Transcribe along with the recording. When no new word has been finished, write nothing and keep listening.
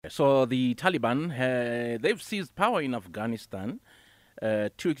So the Taliban, they've seized power in Afghanistan 2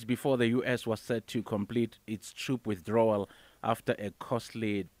 weeks before the U.S. was set to complete its troop withdrawal after a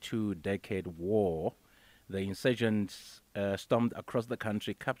costly 2-decade war. The insurgents stormed across the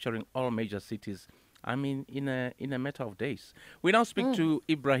country, capturing all major cities, in a matter of days. We now speak to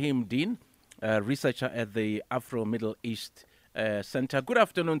Ebrahim Deen, researcher at the Afro Middle East Centre. Good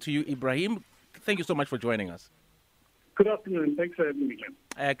afternoon to you, Ebrahim. Thank you so much for joining us. Good afternoon. Thanks for having me, Glenn.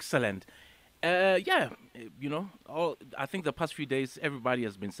 Excellent. I think the past few days, everybody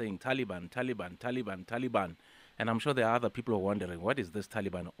has been saying Taliban, Taliban, Taliban, Taliban. And I'm sure there are other people who are wondering, what is this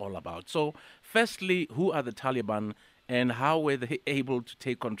Taliban all about? So, firstly, who are the Taliban and how were they able to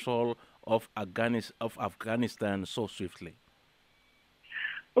take control of Afghanistan so swiftly?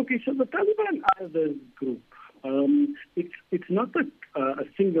 Okay, so the Taliban are the group. It's not a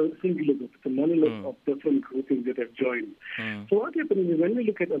singular group. It's a monolith of different groupings that have joined. So what happened is when we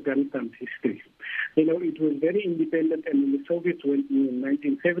look at Afghanistan's history, it was very independent, and when the Soviets went in the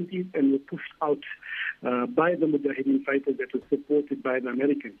 1970s and were pushed out by the Mujahideen fighters that were supported by the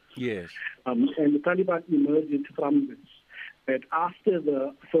Americans. Yes. And the Taliban emerged from this. That after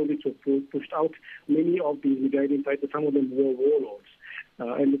the Soviets were pushed out, many of the Mujahideen fighters, some of them were warlords.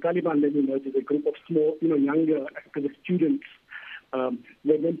 And the Taliban then emerged as a group of small, younger activist students.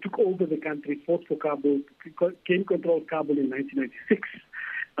 They then took over the country, fought for Kabul, came control Kabul in 1996,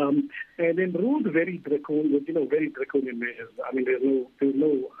 and then ruled very draconian measures. There's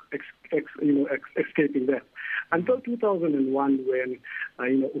no escaping that. Until 2001, when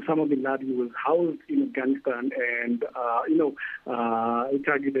Osama bin Laden was housed in Afghanistan, and it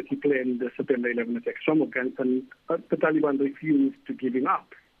argued that he planned the September 11 attacks from Afghanistan, the Taliban refused to give him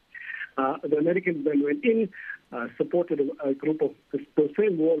up. The Americans then went in, supported a group of the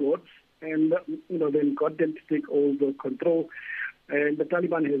same warlords, and then got them to take over control. And the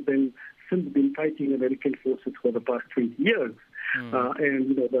Taliban has then since been fighting American forces for the past 20 years. The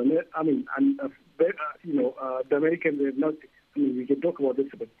Americans have not. We can talk about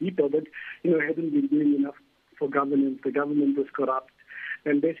this a bit deeper, but hasn't been doing enough for governance. The government was corrupt.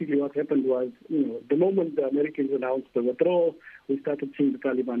 And basically what happened was, the moment the Americans announced the withdrawal, we started seeing the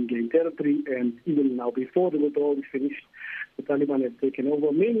Taliban gain territory. And even now, before the withdrawal is finished, the Taliban has taken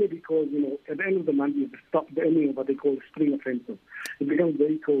over, mainly because, at the end of the month, you stop the ending of what they call spring offensive. It becomes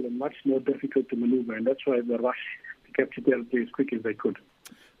very cold and much more difficult to maneuver. And that's why the rush to capture territory as quick as they could.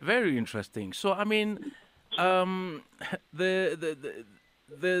 Very interesting. So, the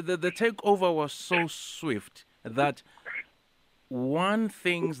takeover was so swift that one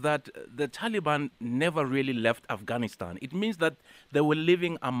thing that the Taliban never really left Afghanistan. It means that they were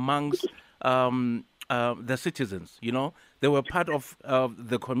living amongst the citizens, They were part of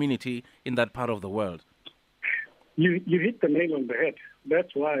the community in that part of the world. You hit the nail on the head.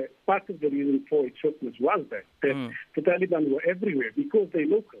 That's why part of the reason for its swiftness was that the Taliban were everywhere because they're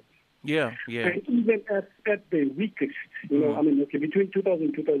local. Yeah. And even at their weakest, between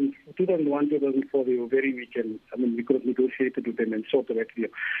 2001, 2004, they were very weak, and we could have negotiated with them and sorted that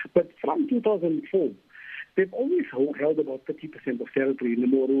out. But from 2004, they've always held about 30% of territory in the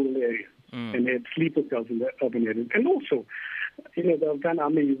more rural areas and had sleeper cells in the urban areas. And also, the Afghan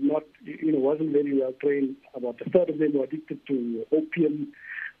army is not, wasn't very well trained. About a third of them were addicted to opium.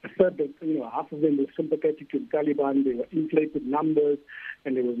 A third, half of them were sympathetic to the Taliban. They were inflated numbers,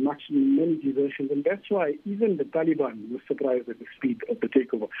 and there was many desertions. And that's why even the Taliban was surprised at the speed of the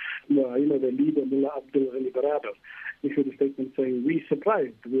takeover. The leader, Mullah Abdul Ghani Baradar, issued a statement saying, "We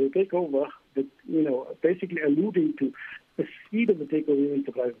surprised. We will take over," but, basically alluding to the speed of the takeover even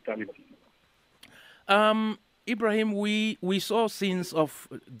surprised the Taliban. Ebrahim, we saw scenes of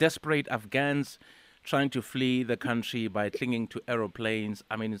desperate Afghans trying to flee the country by clinging to aeroplanes.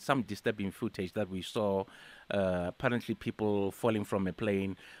 Some disturbing footage that we saw, apparently people falling from a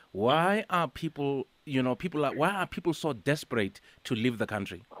plane. Why are people so desperate to leave the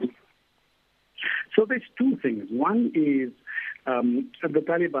country? So there's two things. One is the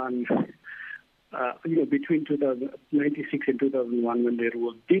Taliban, between 1996 and 2001, when they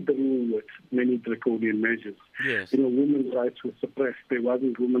did rule with many draconian measures. Yes. Women's rights were suppressed. There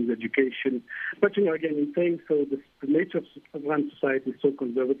wasn't women's education. But, again, in saying so, the nature of Afghan society is so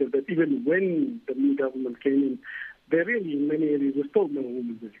conservative that even when the new government came in, there really, in many areas, was still no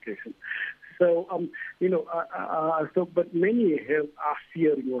women's education. So, but many have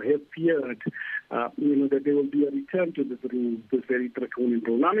feared that there will be a return to this rule, this very draconian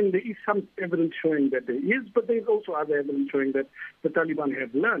rule. There is some evidence showing that there is, but there's also other evidence showing that the Taliban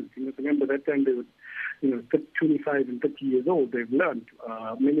have learned. Remember that time they were 25 and 30 years old. They've learned.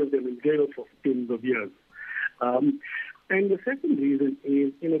 Many of them in jail for tens of years. And the second reason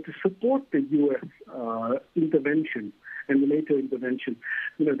is, to support the U.S. Intervention and the NATO intervention.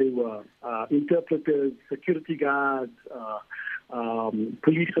 They were interpreters, security guards,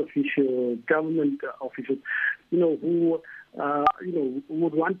 police officials, government officials, who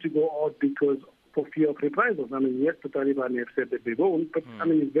would want to go out because for fear of reprisals. Yes, the Taliban have said that they won't, but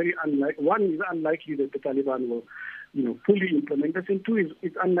it's very unlikely. One, is unlikely that the Taliban will, fully implement this, and two,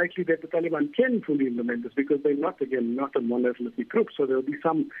 it's unlikely that the Taliban can fully implement this because they're not a monolithic group. So there will be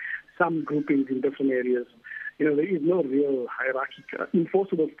some groupings in different areas. There is no real hierarchical,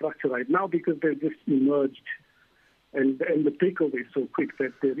 enforceable structure right now because they've just emerged. And the takeover is so quick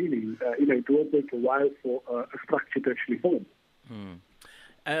that they really, it will take a while for a structure to actually form.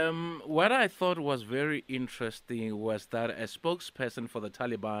 What I thought was very interesting was that a spokesperson for the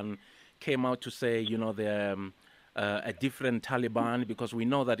Taliban came out to say, they're a different Taliban, because we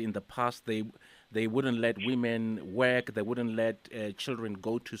know that in the past they wouldn't let women work, they wouldn't let children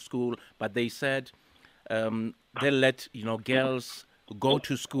go to school, but they said they let girls go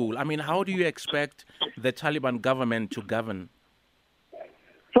to school. How do you expect the Taliban government to govern?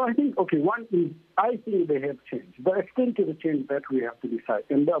 So I think, one is, I think they have changed. The extent of the change that we have to decide.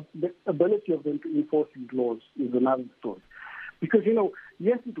 And the ability of them to enforce these laws is another story. Because,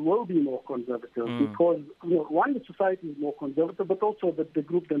 yes, it will be more conservative because, one, the society is more conservative, but also that the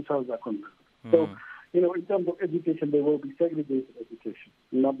group themselves are conservative. So, in terms of education, there will be segregated education,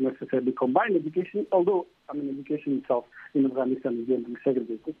 not necessarily combined education, although, education itself in Afghanistan is generally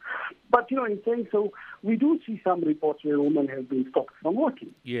segregated. But, in saying so, we do see some reports where women have been stopped from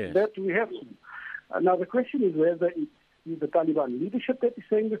working. Yes. That we have seen. Now, the question is whether it's the Taliban leadership that is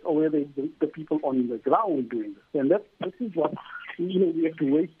saying this or whether it's the people on the ground doing this. And this is what, we have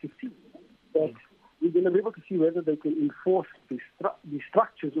to wait to see. That we're going to be able to see whether they can enforce these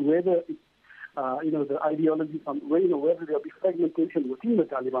structures, whether it's the ideology, whether there'll be fragmentation within the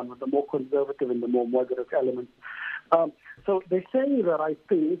Taliban with the more conservative and the more moderate elements. So they're saying the right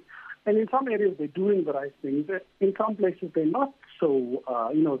things, and in some areas they're doing the right things. In some places they're not so,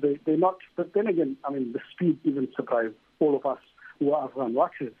 they're not. But then again, the speed even surprised all of us who are Afghan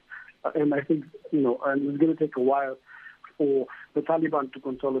watchers. And I think, and it's going to take a while for the Taliban to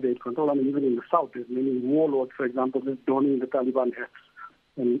consolidate control. Even in the south, there's many warlords, for example, that's donning the Taliban hats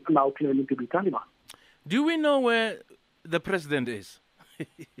and now claiming to be Taliban. Do we know where the president is?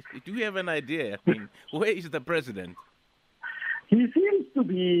 Do we have an idea? Where is the president? He seems to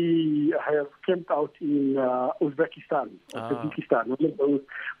have camped out in Uzbekistan, or Tajikistan,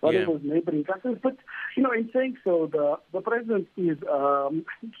 one of those neighboring countries. But, in saying so, the president is, I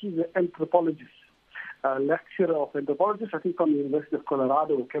think he's an anthropologist, lecturer of anthropologists, I think from the University of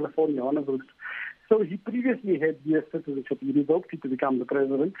Colorado or California, one of those. So he previously had U.S. citizenship. He revoked it to become the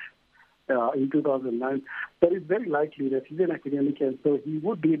president in 2009. But it's very likely that he's an academic, and so he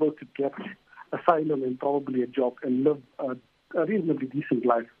would be able to get asylum and probably a job and live a reasonably decent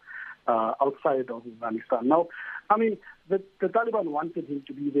life outside of Afghanistan. Now, the Taliban wanted him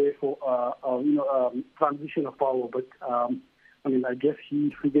to be there for transition of power, but I guess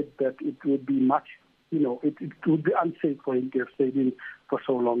he figured that it would be much, it would be unsafe for him to have stayed in for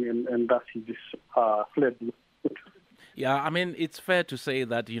so long, and thus he just fled. Yeah, it's fair to say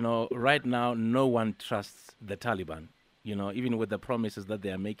that, right now no one trusts the Taliban, even with the promises that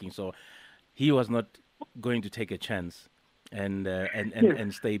they are making. So he was not going to take a chance and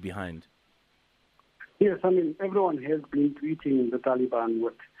stay behind. Yes, everyone has been treating the Taliban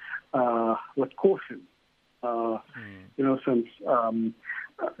with caution, since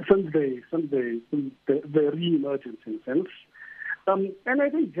the re-emergence in a sense, and I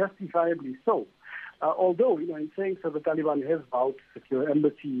think justifiably so. Although, in saying so, the Taliban has vowed to secure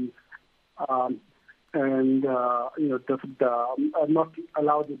embassies and not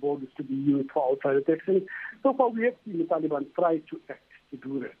allow the borders to be used for outside attacks. And so far, we have seen the Taliban try to act to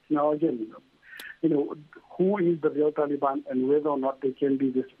do that. Now, again, who is the real Taliban and whether or not there can be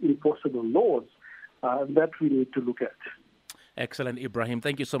this enforceable laws, that we need to look at. Excellent, Ebrahim.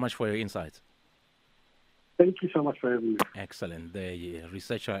 Thank you so much for your insights. Thank you so much for having me. Excellent. The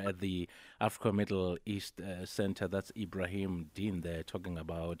researcher at the Afro Middle East Centre, that's Ebrahim Deen, there talking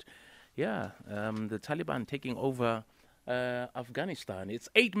about, the Taliban taking over Afghanistan. It's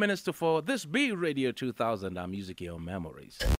 8 minutes to 4. This be Radio 2000, our music, your memories.